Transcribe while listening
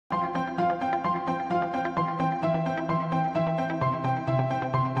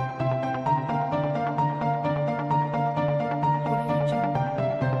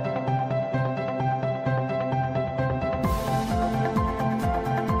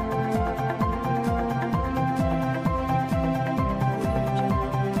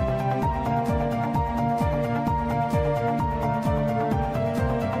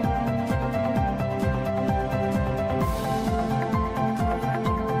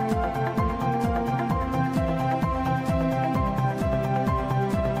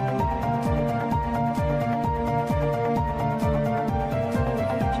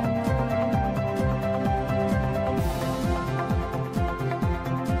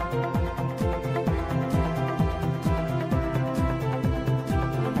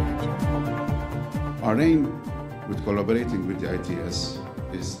Our aim with collaborating with the ITS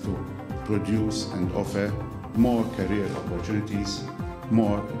is to produce and offer more career opportunities,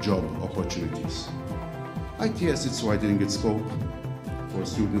 more job opportunities. ITS is widening its scope for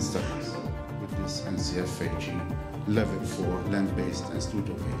student studies with this NCFAG Level 4 land-based and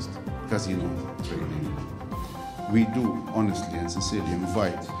studio-based casino training. We do honestly and sincerely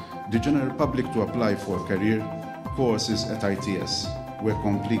invite the general public to apply for career courses at ITS, where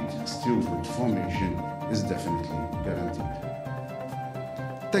complete student formation is definitely guaranteed.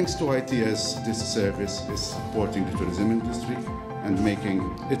 Thanks to ITS, this service is supporting the tourism industry and making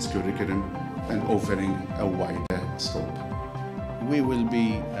its curriculum and offering a wider scope. We will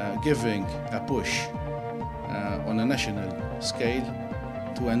be giving a push on a national scale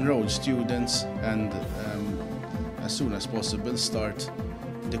to enroll students and as soon as possible start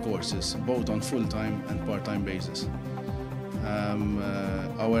the courses, both on full-time and part-time basis.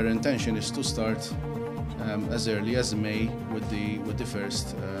 Our intention is to start as early as May with the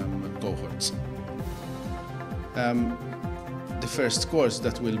first cohorts. The first course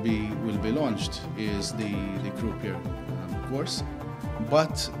that will be launched is the croupier course,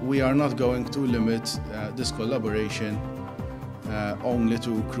 but we are not going to limit this collaboration only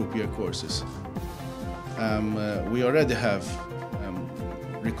to croupier courses. We already have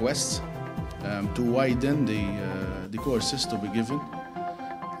requests to widen the courses to be given.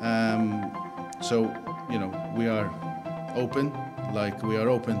 So, you know, we are open, like we are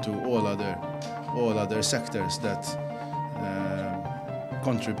open to all other sectors that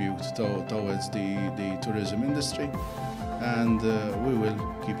contribute towards the tourism industry, and we will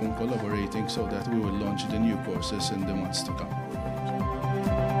keep on collaborating so that we will launch the new courses in the months to come.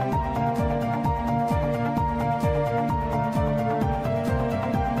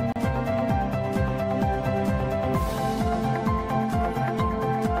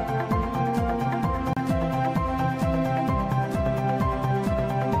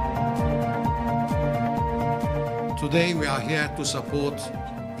 Today we are here to support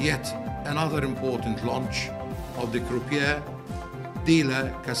yet another important launch of the croupier,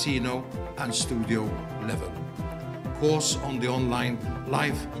 dealer, casino and studio level course on the online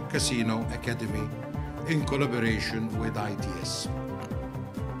live casino academy in collaboration with ITS.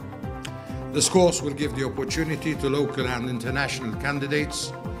 This course will give the opportunity to local and international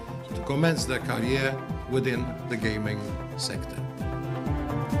candidates to commence their career within the gaming sector.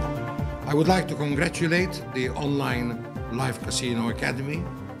 I would like to congratulate the Online Live Casino Academy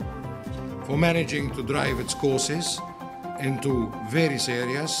for managing to drive its courses into various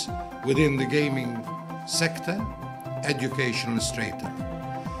areas within the gaming sector, educational strata.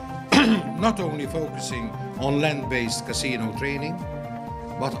 Not only focusing on land-based casino training,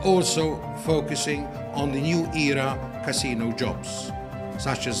 but also focusing on the new era casino jobs,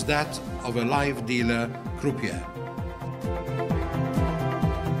 such as that of a live dealer croupier.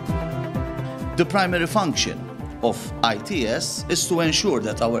 The primary function of ITS is to ensure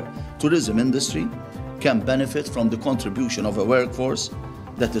that our tourism industry can benefit from the contribution of a workforce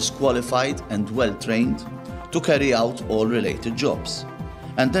that is qualified and well-trained to carry out all related jobs,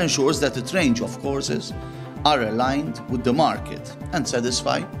 and ensures that the range of courses are aligned with the market and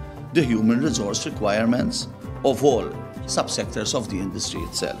satisfy the human resource requirements of all subsectors of the industry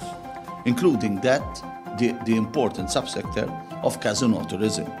itself, including the important subsector of casino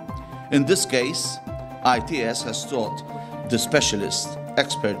tourism. In this case, ITS has taught the specialist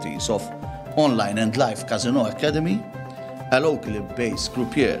expertise of Online and Live Casino Academy, a locally based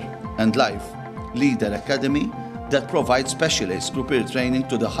croupier and live leader academy that provides specialist croupier training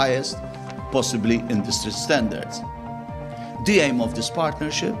to the highest possibly industry standards. The aim of this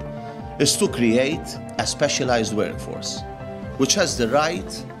partnership is to create a specialized workforce which has the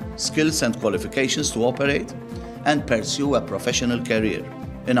right skills and qualifications to operate and pursue a professional career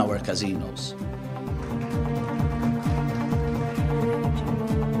in our casinos.